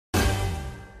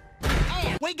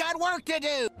We got work to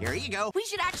do. Here you go. We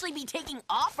should actually be taking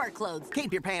off our clothes.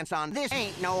 Keep your pants on. This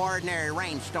ain't no ordinary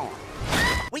rainstorm.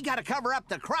 We gotta cover up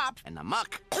the crops and the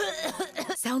muck.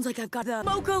 Sounds like I've got the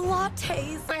mocha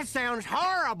lattes. That sounds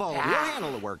horrible. We'll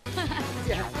handle the work.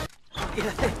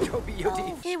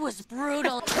 It was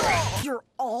brutal. You're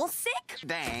all sick?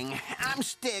 Dang, I'm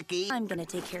sticky. I'm gonna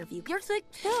take care of you. You're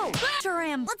sick too. Sure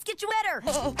am. Let's get you better.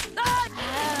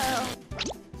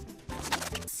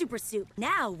 Super soup.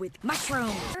 Now with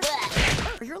mushroom.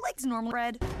 Are your legs normal,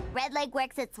 Red? Red leg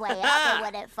works its way up, but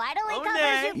when it finally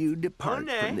covers you... You depart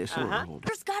from this world.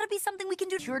 There's gotta be something we can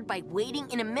do cured by waiting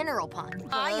in a mineral pond.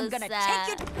 I am gonna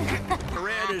take it.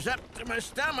 Red is up to my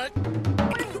stomach.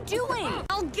 What are you doing?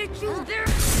 I'll get you there.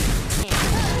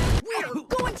 We're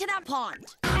going to that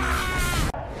pond.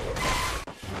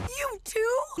 You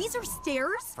too? These are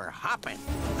stairs? For hopping.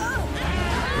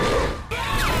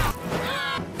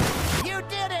 You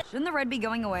did it! Shouldn't the red be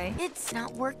going away? It's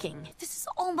not working. This is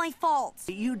all my fault.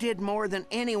 You did more than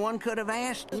anyone could have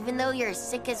asked. Even though you're as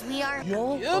sick as we are...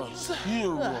 But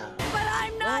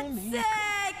I'm not sick!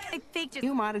 I faked it.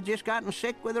 You might have just gotten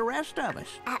sick with the rest of us.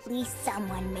 At least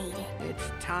someone made it. It's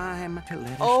time to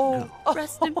let us go.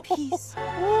 Rest in peace.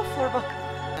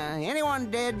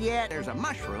 Anyone dead yet? There's a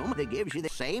mushroom that gives you the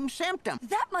same symptom.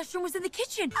 That mushroom was in the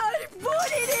kitchen. I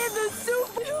put it in the soup.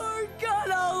 You're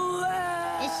gonna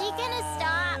laugh. Is she gonna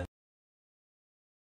stop?